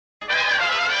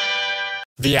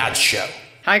The Ad Show.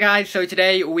 Hi guys, so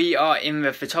today we are in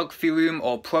the photography room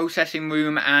or processing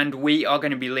room and we are going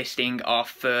to be listing our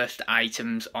first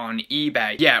items on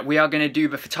eBay. Yeah, we are going to do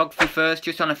the photography first,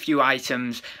 just on a few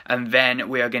items, and then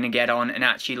we are going to get on and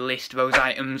actually list those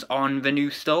items on the new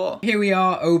store. Here we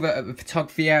are over at the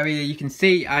photography area. You can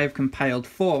see I've compiled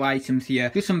 4 items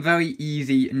here, just some very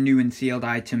easy new and sealed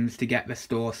items to get the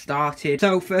store started.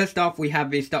 So first off, we have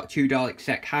this Doctor Who Dalek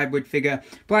Sec hybrid figure,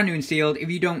 brand new and sealed.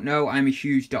 If you don't know, I'm a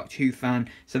huge Doctor Who fan,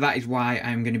 so that is why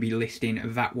I'm going to be listing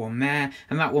that one there,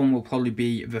 and that one will probably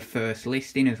be the first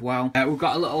listing as well. We've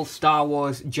got a little Star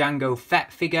Wars Jango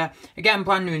Fett figure, again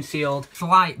brand new and sealed,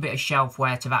 slight bit of shelf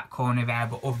wear to that corner there,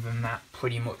 but other than that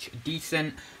pretty much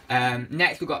decent.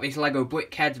 Next we've got this Lego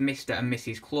Brickheads Mr. and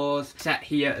Mrs. Claus set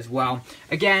here as well.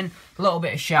 Again, a little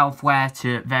bit of shelf wear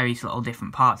to various little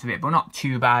different parts of it, but not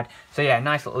too bad. So yeah,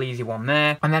 nice little easy one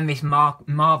there. And then this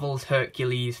Marvel's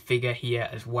Hercules figure here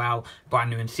as well,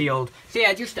 brand new and sealed. So yeah,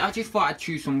 I just thought I'd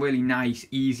choose some really nice,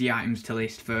 easy items to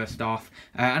list first off.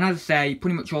 And as I say,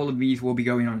 pretty much all of these will be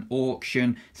going on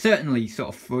auction. Certainly sort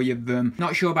of 3 of them.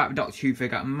 Not sure about the Doctor Who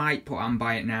figure, I might put on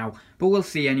buy it now, but we'll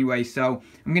see anyway. So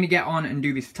I'm going to get on and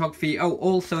do this photography. Oh,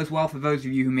 also as well, for those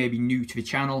of you who may be new to the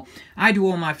channel, I do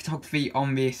all my photography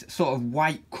on this sort of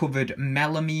white covered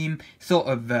melamine sort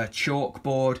of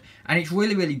chalkboard, and it's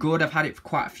really good. I've had it for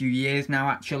quite a few years now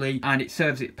actually, and it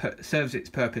serves its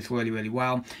purpose really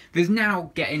well. There's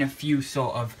now getting a few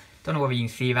sort of, don't know whether you can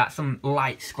see that, some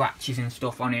light scratches and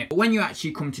stuff on it. But when you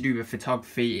actually come to do the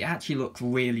photography, it actually looks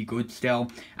really good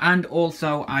still. And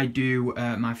also I do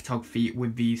my photography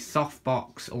with these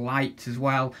softbox lights as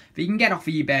well that you can get off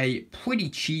eBay pretty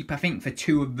cheap. I think for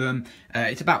 2 of them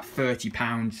it's about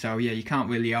 £30, so yeah, you can't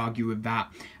really argue with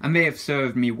that. And they have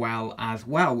served me well as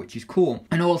well, which is cool.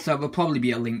 And also there'll probably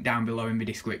be a link down below in the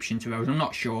description to those. I'm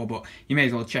not sure, but you may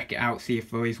as well check it out, see if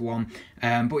there is one.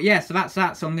 But yeah, so that's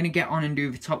that. So I'm going to get on and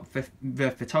do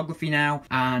the photography now,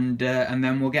 and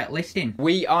then we'll get listing.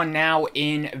 We are now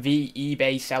in the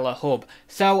eBay seller hub.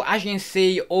 So as you can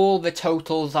see, all the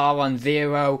totals are on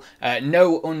 0.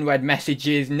 No unread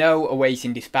messages, no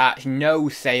awaiting dispatch, no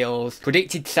sales.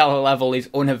 Predicted seller level is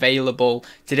unavailable.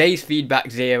 Today's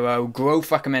feedback 0.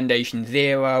 Growth recommendation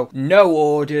 0. No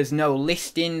orders, no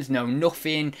listings, no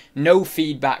nothing. No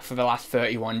feedback for the last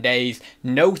 31 days.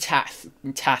 No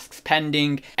tasks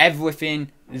pending.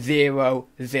 Everything 0,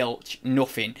 zilch,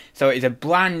 nothing. So it is a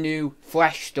brand new,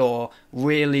 fresh store,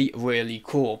 really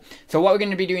cool. So what we're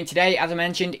going to be doing today, as I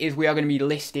mentioned, is we are going to be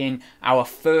listing our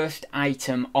first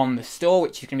item on the store,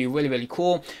 which is going to be really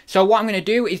cool. So what I'm going to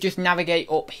do is just navigate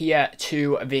up here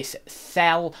to this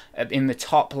cell in the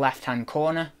top left hand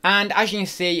corner, and as you can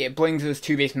see, it brings us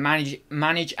to this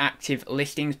manage active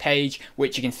listings page,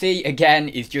 which you can see again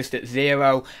is just at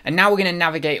 0. And now we're going to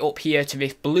navigate up here to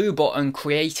this blue button,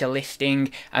 create a listing,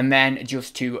 and then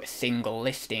just to single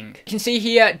listing. You can see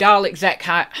here Dalek Sec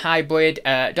hybrid,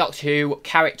 Doctor Who,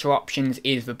 character options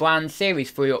is the brand,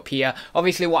 series 3 up here.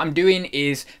 Obviously what I'm doing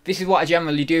is, this is what I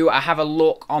generally do, I have a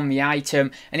look on the item,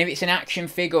 and if it's an action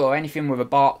figure or anything with a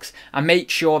box, I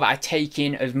make sure that I take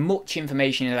in as much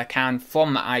information as I can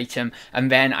from the item,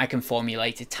 and then I can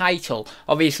formulate a title.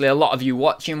 Obviously a lot of you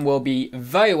watching will be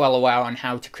very well aware on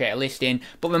how to create a listing,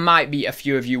 but there might be a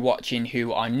few of you watching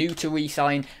who are new to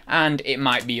reselling, and it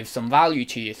might be of some value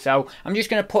to you. So I'm just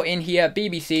going to put in here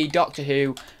BBC, Doctor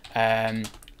Who,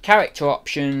 character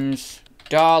options,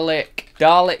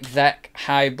 Dalek Sec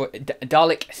hybrid,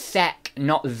 Dalek Sec,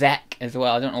 not Zek as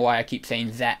well. I don't know why I keep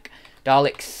saying Zek.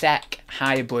 Dalek Sec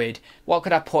hybrid. What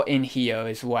could I put in here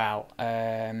as well?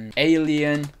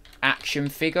 Alien action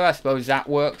figure. I suppose that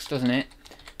works, doesn't it?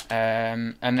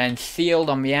 And then sealed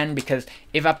on the end, because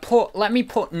if I let me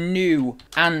put new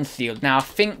and sealed. Now I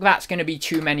think that's going to be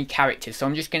too many characters, so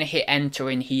I'm just going to hit enter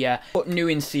in here. Put new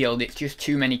and sealed, it's just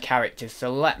too many characters,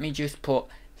 so let me just put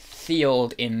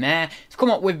sealed in there. It's come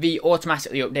up with the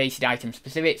automatically updated item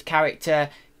specifics, character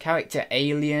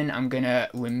alien. I'm going to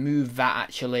remove that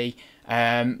actually.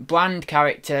 Brand,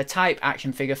 character, type,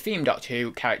 action figure, theme, Doctor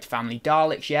Who, character, family,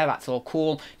 Daleks. Yeah, that's all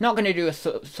cool. Not going to do a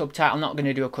subtitle, not going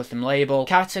to do a custom label.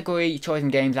 Category, toys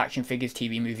and games, action figures,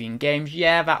 TV, movie and games.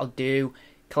 Yeah, that'll do.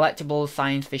 Collectibles,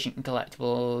 science fiction and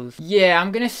collectibles. Yeah,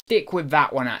 I'm going to stick with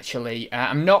that one actually.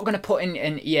 I'm not going to put in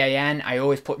an EAN. I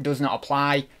always put does not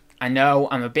apply. I know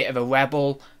I'm a bit of a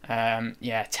rebel,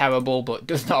 Yeah, terrible, but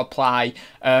does not apply.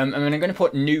 And then I'm going to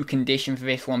put new condition for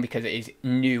this one because it is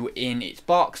new in its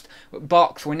box.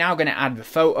 We're now going to add the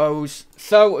photos.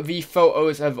 So the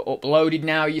photos have uploaded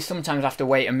now. You sometimes have to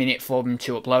wait a minute for them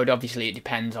to upload. Obviously, it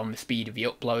depends on the speed of the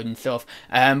upload and stuff.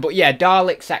 But yeah,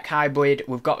 Dalek-Sec hybrid,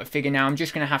 we've got the figure now. I'm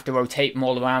just going to have to rotate them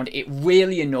all around. It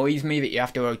really annoys me that you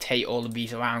have to rotate all of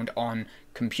these around on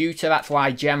computer. That's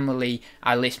why generally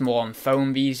I list more on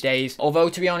phone these days, although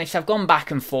to be honest I've gone back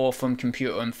and forth from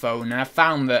computer and phone, and I've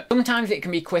found that sometimes it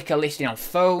can be quicker listing on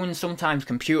phone, sometimes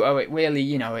computer. It really,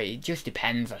 you know, it just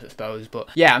depends, I suppose. But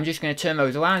yeah, I'm just going to turn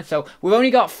those around. So we've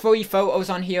only got 3 photos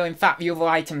on here. In fact, the other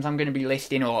items I'm going to be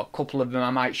listing, or a couple of them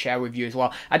I might share with you as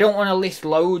well. I don't want to list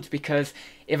loads because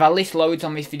if I list loads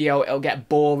on this video, it'll get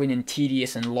boring and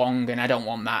tedious and long, and I don't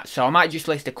want that. So I might just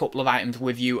list a couple of items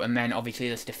with you, and then obviously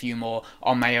list a few more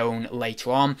on my own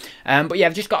later on. But yeah,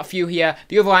 I've just got a few here.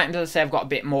 The other items, as I say, I've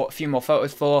got a few more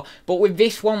photos for. But with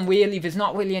this one, really, there's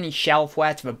not really any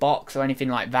shelfware to the box or anything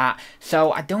like that.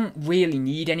 So I don't really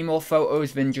need any more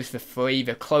photos than just the 3.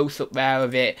 The close-up there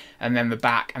of it, and then the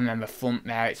back, and then the front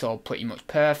there. It's all pretty much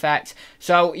perfect.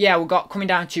 So yeah, we've got coming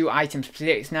down to item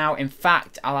specifics now. In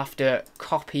fact, I'll have to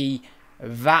copy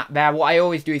that there. What I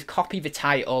always do is copy the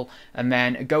title and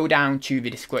then go down to the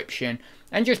description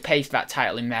and just paste that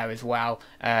title in there as well.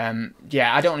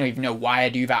 Yeah, I don't even know why I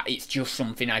do that. It's just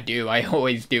something I do. I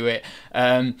always do it.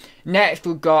 Next,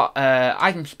 we've got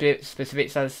item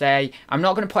specifics, as I say. I'm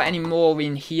not going to put any more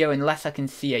in here unless I can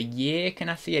see a year. Can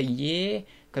I see a year?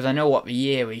 Because I know what the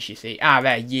year is, you see. Ah,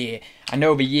 there, year. I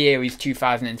know the year is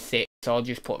 2006, so I'll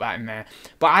just put that in there.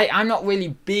 But I'm not really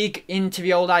big into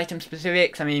the old item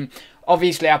specifics. I mean,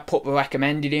 obviously I put the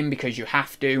recommended in because you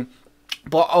have to.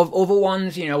 But of other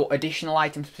ones, you know, additional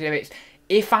item specifics,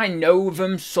 if I know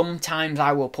them, sometimes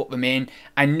I will put them in.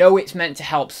 I know it's meant to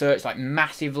help search like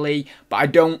massively, but I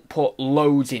don't put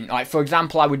loads in. Like, for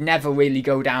example, I would never really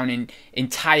go down an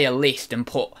entire list and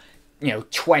put, you know,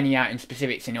 20 item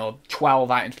specifics in, or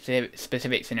 12 item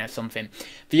specifics in, or something.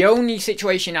 The only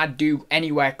situation I'd do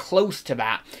anywhere close to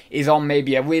that is on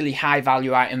maybe a really high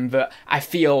value item that I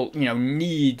feel, you know,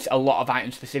 needs a lot of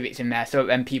item specifics in there, so that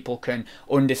then people can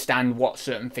understand what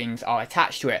certain things are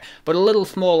attached to it. But a little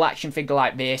small action figure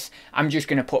like this, I'm just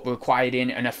going to put the required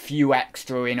in and a few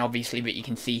extra in, obviously, that you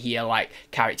can see here, like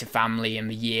character family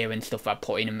and the year and stuff I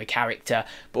put in, and the character.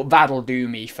 But that'll do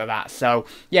me for that. So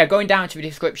yeah, going down to the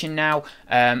description now,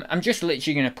 I'm just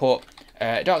literally going to put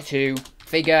Doctor Who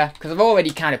figure, because I've already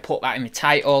kind of put that in the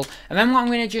title. And then what I'm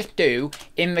going to just do,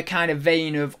 in the kind of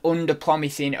vein of under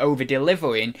promising, over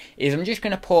delivering, is I'm just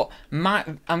going to put I'm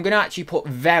going to actually put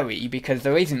very, because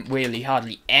there isn't really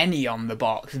hardly any on the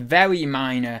box, very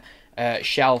minor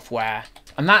shelfware,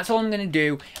 and that's all I'm going to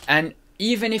do. And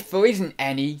even if there isn't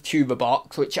any to the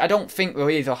box, which I don't think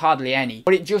there is, or hardly any,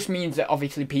 but it just means that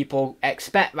obviously people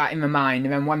expect that in their mind,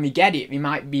 and then when they get it, they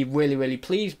might be really, really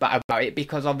pleased about it,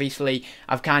 because obviously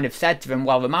I've kind of said to them,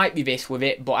 well, there might be this with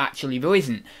it, but actually there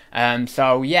isn't.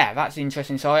 So yeah, that's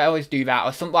interesting. So I always do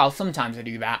that, or well, sometimes I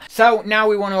do that. So now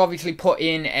we want to obviously put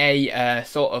in a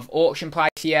sort of auction price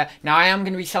here. Now I am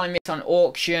going to be selling this on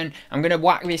auction. I'm going to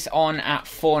whack this on at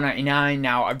 $4.99.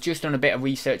 Now I've just done a bit of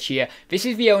research here. This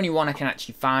is the only one I can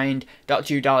actually find.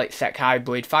 Doctor Who Dalek-Sec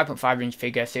hybrid, 5.5 inch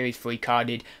figure, series 3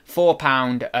 carded,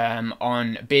 £4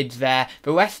 on bids there.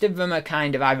 The rest of them are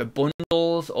kind of either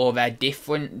bundles or they're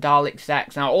different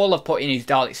Dalek-Secs. Now all I've put in is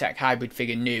Dalek-Sec hybrid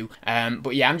figure new,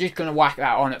 but yeah, I'm just going to whack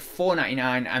that on at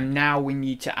 $4.99, and now we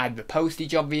need to add the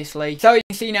postage, obviously. So you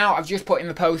can see now I've just put in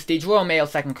the postage, Royal Mail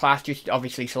 2nd class, just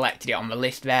obviously selected it on the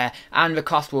list there, and the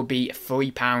cost will be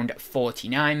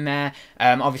 £3.49 there.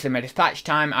 Obviously my dispatch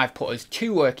time I've put as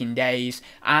 2 working days,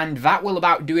 and that will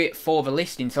about do it for the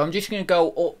listing. So I'm just going to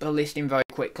go up the listing very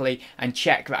quickly and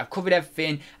check that I've covered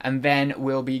everything, and then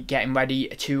we'll be getting ready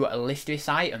to list this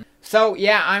item. So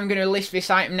yeah, I'm going to list this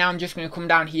item now. I'm just going to come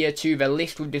down here to the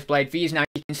list with displayed fees. Now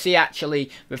you can see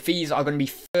actually the fees are going to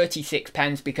be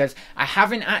 36p, because I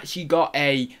haven't actually got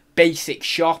a basic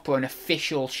shop or an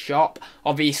official shop.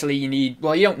 Obviously you need,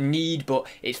 well, you don't need, but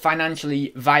it's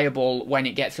financially viable when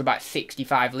it gets to about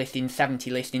 65 listings, 70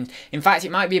 listings. In fact,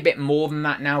 it might be a bit more than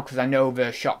that now, because I know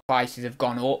the shop prices have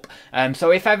gone up.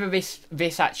 So if ever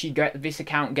this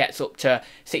account gets up to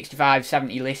 65,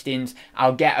 70 listings,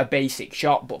 I'll get a basic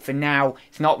shop, but for now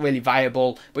it's not really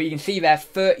viable. But you can see there,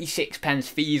 36p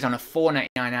fees on a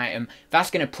 $4.99 $1.99 item,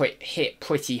 that's going to hit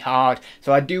pretty hard.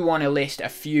 So I do want to list a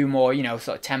few more, you know,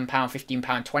 sort of £10, £15,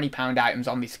 £20 items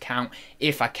on this account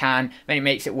if I can. Then it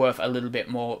makes it worth a little bit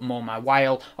more my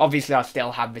while. Obviously, I'll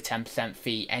still have the 10%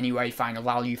 fee anyway, final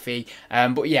value fee.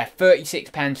 But yeah,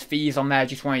 36p fees on there.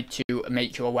 Just wanted to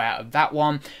make you aware of that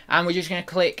one. And we're just going to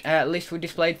click list with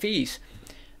displayed fees.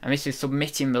 And this is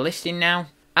submitting the listing now.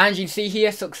 And you can see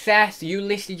here, success, you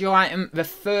listed your item, the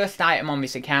first item on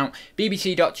this account,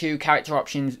 BBC.2 character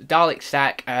options, Dalek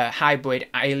Sec, hybrid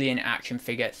alien action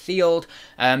figure sealed.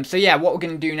 So yeah, what we're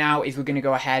going to do now is we're going to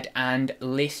go ahead and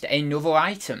list another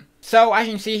item. So as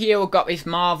you can see here, we've got this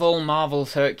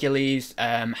Marvel's Hercules,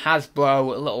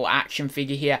 Hasbro, a little action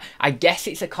figure here. I guess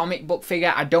it's a comic book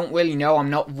figure, I don't really know, I'm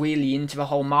not really into the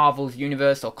whole Marvel's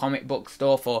universe or comic book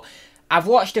stuff, or I've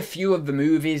watched a few of the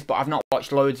movies, but I've not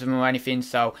watched loads of them or anything,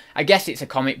 so I guess it's a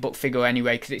comic book figure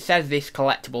anyway, because it says this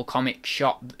collectible comic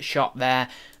shop there.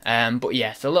 But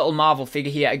yeah, so a little Marvel figure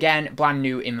here, again, brand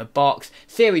new in the box,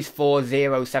 Series 4,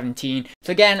 017.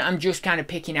 So again, I'm just kind of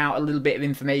picking out a little bit of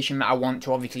information that I want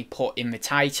to obviously put in the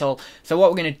title. So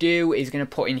what we're going to do is going to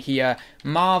put in here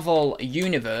Marvel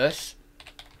Universe,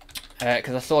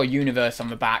 because I saw Universe on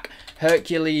the back,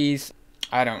 Hercules,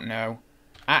 I don't know,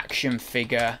 action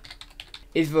figure.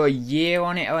 Is there a year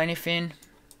on it or anything?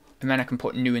 And then I can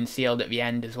put new and sealed at the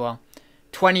end as well.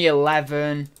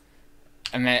 2011.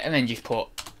 And then just put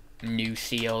new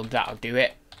sealed. That'll do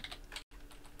it.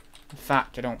 In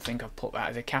fact, I don't think I've put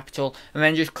that as a capital. And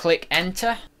then just click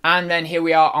enter. And then here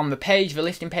we are on the page, the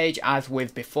listing page, as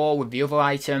with before with the other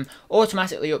item.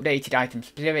 Automatically updated item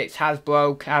specifics,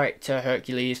 Hasbro, character,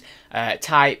 Hercules,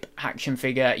 type, action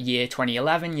figure, year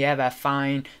 2011, yeah, they're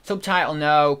fine. Subtitle,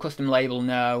 no. Custom label,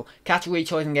 no. Category,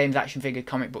 toys and games, action figure,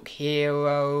 comic book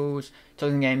heroes.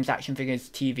 Toys and games, action figures,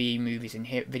 TV, movies and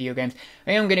video games.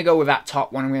 I think I'm going to go with that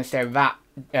top one, I'm going to stay with that.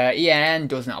 ENN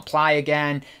doesn't apply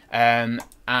again.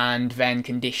 And then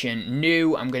condition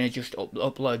new, I'm going to just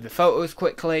upload the photos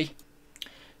quickly.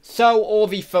 So all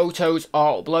the photos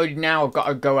are uploaded now. I've got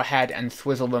to go ahead and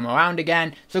swizzle them around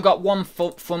again. So I've got one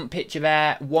front picture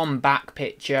there, one back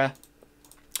picture.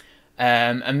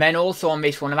 And then also on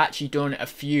this one, I've actually done a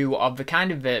few of the kind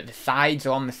of the sides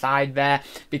or on the side there,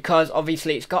 because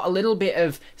obviously it's got a little bit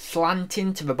of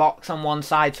slanting to the box on one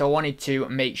side, so I wanted to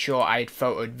make sure I had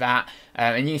photoed that.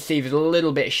 And you can see there's a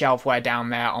little bit of shelf wear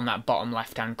down there on that bottom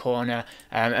left hand corner.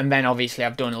 And then obviously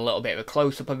I've done a little bit of a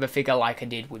close-up of the figure like I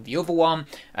did with the other one.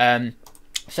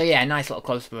 So yeah, nice little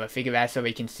close-up of a figure there so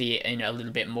we can see it in a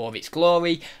little bit more of its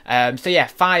glory. So yeah,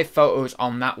 5 photos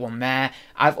on that one there.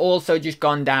 I've also just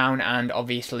gone down and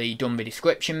obviously done the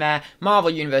description there. Marvel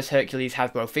Universe Hercules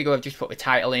Hasbro figure, I've just put the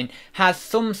title in. Has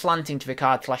some slanting to the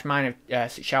card / minor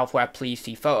shelfware, please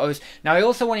see photos. Now I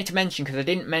also wanted to mention, because I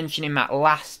didn't mention in that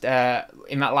last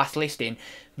listing,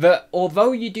 that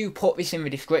although you do put this in the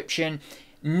description,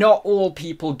 not all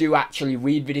people do actually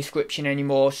read the description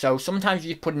anymore, so sometimes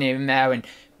you just put it in there and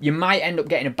you might end up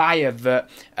getting a buyer that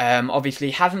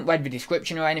obviously hasn't read the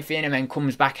description or anything and then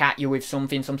comes back at you with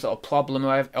something, some sort of problem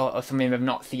or something they've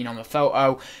not seen on the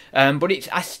photo. But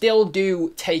I still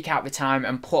do take out the time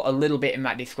and put a little bit in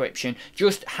that description,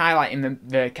 just highlighting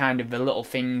the kind of the little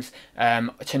things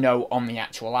to know on the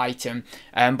actual item.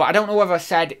 But I don't know whether I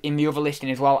said in the other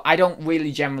listing as well, I don't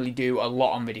really generally do a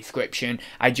lot on the description.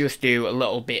 I just do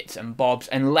little bits and bobs,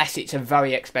 unless it's a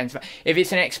very expensive. If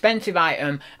it's an expensive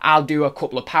item, I'll do a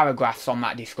couple of paragraphs on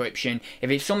that description. If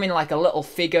it's something like a little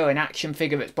figure, an action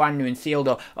figure that's brand new and sealed,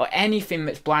 or anything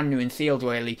that's brand new and sealed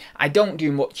really, I don't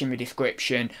do much in the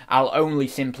description. I'll only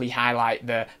simply highlight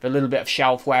the little bit of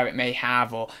shelfware it may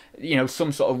have, or you know,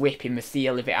 some sort of rip in the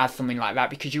seal if it has something like that,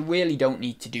 because you really don't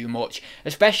need to do much,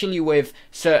 especially with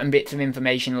certain bits of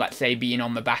information, let's say being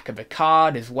on the back of a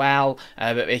card as well,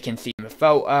 that they can see in the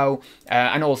photo,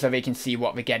 and also they can see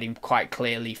what they're getting quite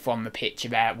clearly from the picture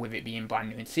there, with it being brand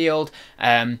new and sealed.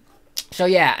 So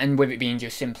yeah, and with it being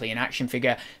just simply an action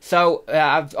figure. So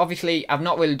I've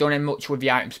not really done much with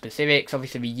the item specifics.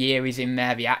 Obviously the year is in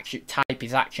there, the action type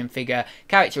is action figure,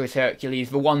 character is Hercules,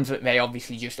 the ones that they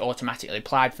obviously just automatically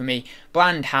applied for me,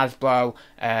 brand Hasbro,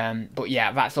 but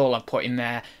yeah, that's all I've put in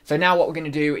there. So now what we're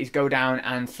going to do is go down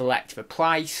and select the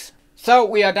price. So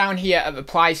we are down here at the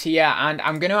price here, and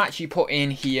I'm going to actually put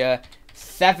in here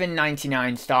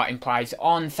 $7.99 starting price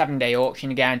on 7-day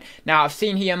auction again. Now I've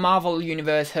seen here Marvel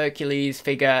Universe Hercules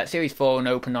figure, Series 4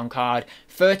 unopened on card,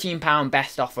 £13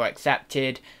 best offer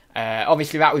accepted.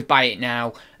 Obviously that was buy it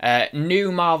now.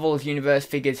 New Marvel's Universe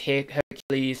figures here,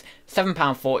 Hercules,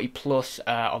 £7.40 plus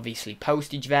obviously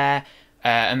postage there.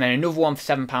 and then another one for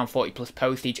 £7.40 plus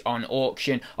postage on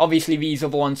auction. Obviously these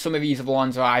other ones, some of these other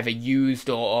ones are either used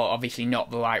or obviously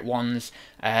not the right ones.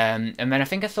 And then I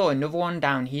think I saw another one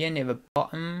down here near the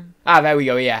bottom. Ah, there we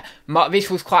go, yeah. This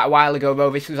was quite a while ago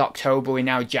though. This was October, we're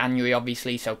now January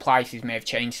obviously, so prices may have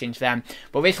changed since then.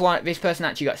 But this person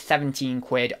actually got 17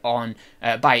 quid on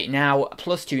Buy It Now,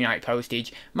 plus 2 night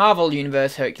postage. Marvel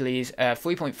Universe Hercules,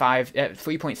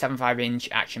 3.75 inch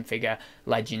action figure,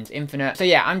 Legends Infinite. So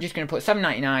yeah, I'm just going to put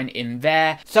 £7.99 in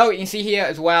there. So you can see here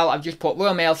as well, I've just put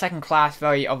Royal Mail second class,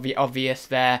 very obvious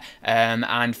there, and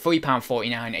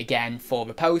 £3.49 again for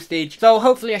the postage. So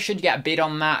hopefully I should get a bid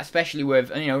on that, especially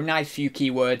with, you know, nice few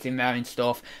keywords in there and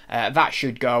stuff. That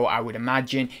should go, I would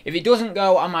imagine. If it doesn't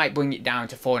go, I might bring it down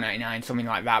to £4.99, something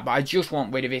like that. But I just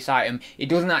want rid of this item. It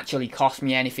doesn't actually cost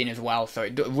me anything as well, so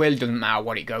it really doesn't matter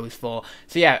what it goes for.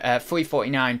 So yeah,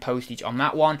 £3.49 postage on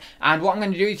that one. And what I'm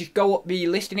going to do is just go up the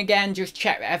listing again, just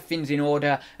check that everything's in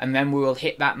order, and then we will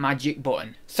hit that magic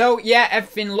button. So yeah,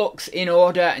 everything looks in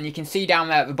order, and you can see down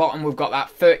there at the bottom we've got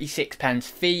that 36p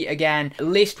fee again,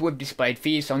 list with displayed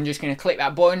fees. So I'm just going to click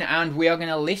that button and we are going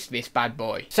to list this bad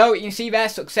boy. So you can see there,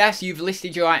 success, you've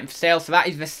listed your item for sale. So that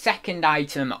is the second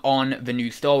item on the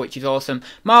new store, which is awesome.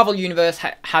 Marvel Universe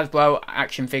Hasbro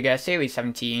action figure series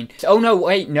 17. So, oh no,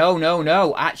 wait,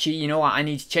 no, actually, you know what, I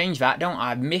need to change that, don't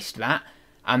I? I've missed that.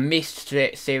 I missed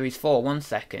it, series 4, 1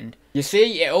 second. You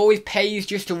see, it always pays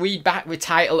just to read back the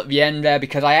title at the end there,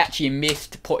 because I actually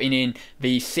missed putting in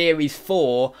the series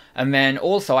 4, and then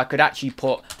also I could actually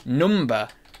put number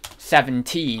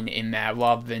 17 in there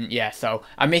rather than, yeah, so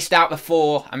I missed out the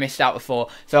 4,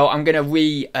 so I'm going to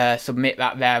resubmit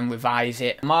that there and revise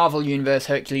it. Marvel Universe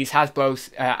Hercules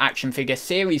Hasbro action figure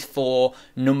series 4,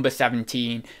 number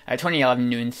 17, 2011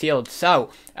 new and sealed. So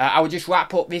I will just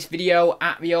wrap up this video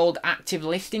at the old active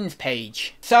listings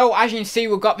page. So as you can see,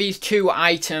 we've got these 2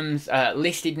 items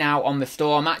listed now on the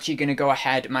store. I'm actually going to go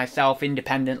ahead myself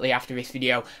independently after this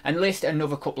video and list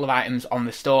another couple of items on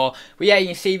the store. But yeah, you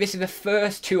can see this is the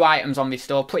first 2 items on this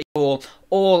store, pretty cool.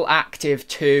 All active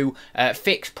 2,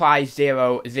 fixed price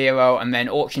 0, 0, and then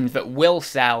auctions that will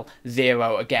sell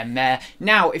 0 again there.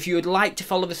 Now, if you would like to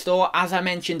follow the store, as I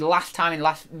mentioned last time in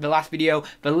the last video,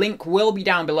 the link will be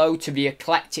down below to the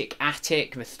Eclectic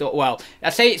Attic, the store. Well,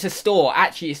 I say it's a store.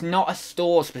 Actually, it's not a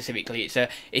store specifically. It's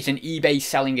an eBay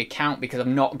selling account because I've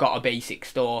not got a basic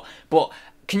store. But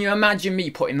can you imagine me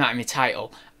putting that in the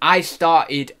title? I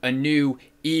started a new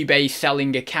eBay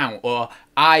selling account, or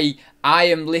I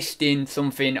am listing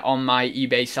something on my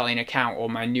eBay selling account, or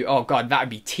my new, oh god, that'd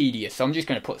be tedious. So I'm just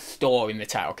going to put store in the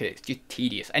title because it's just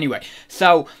tedious. Anyway,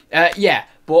 so yeah,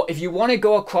 but if you want to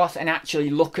go across and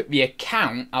actually look at the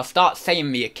account, I'll start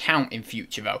saying the account in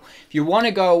future though. If you want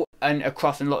to go and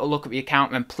across and look at the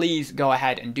account, then please go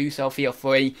ahead and do so, feel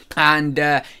free. And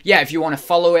yeah, if you want to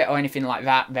follow it or anything like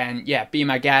that, then yeah, be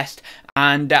my guest.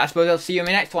 And I suppose I'll see you in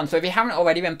the next one. So if you haven't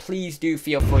already, then please do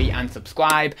feel free and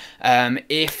subscribe.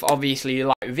 If obviously you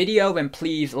like the video, then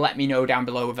please let me know down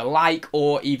below with a like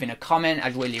or even a comment.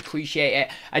 I'd really appreciate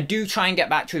it. I do try and get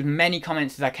back to as many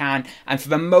comments as I can, and for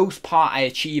the most part I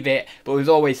achieve it, but there's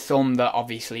always some that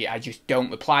obviously I just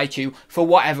don't reply to for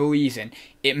whatever reason.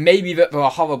 It may be that they're a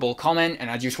horrible comment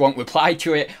and I just won't reply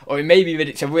to it, or it may be that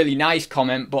it's a really nice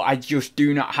comment but I just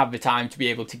do not have the time to be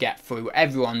able to get through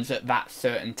everyone's at that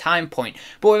certain time point.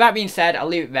 But with that being said, I'll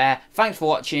leave it there. Thanks for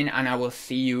watching, and I will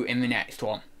see you in the next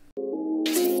one.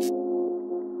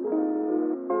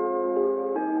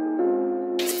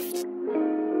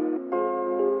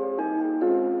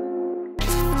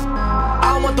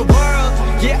 I want the world,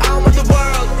 yeah, I want the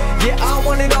world, yeah, I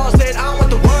want it all, said I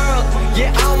want the world,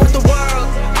 yeah, I want the world,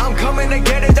 I'm coming to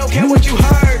get it, don't care what you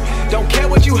heard, don't care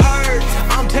what you heard,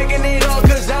 I'm taking it all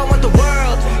cause I want the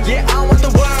world, yeah, I want the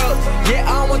world, yeah,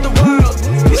 I want the world.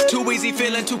 It's too easy,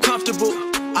 feeling too comfortable,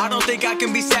 I don't think I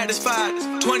can be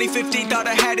satisfied. 2015 thought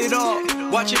I had it all,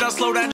 watch it all slow down.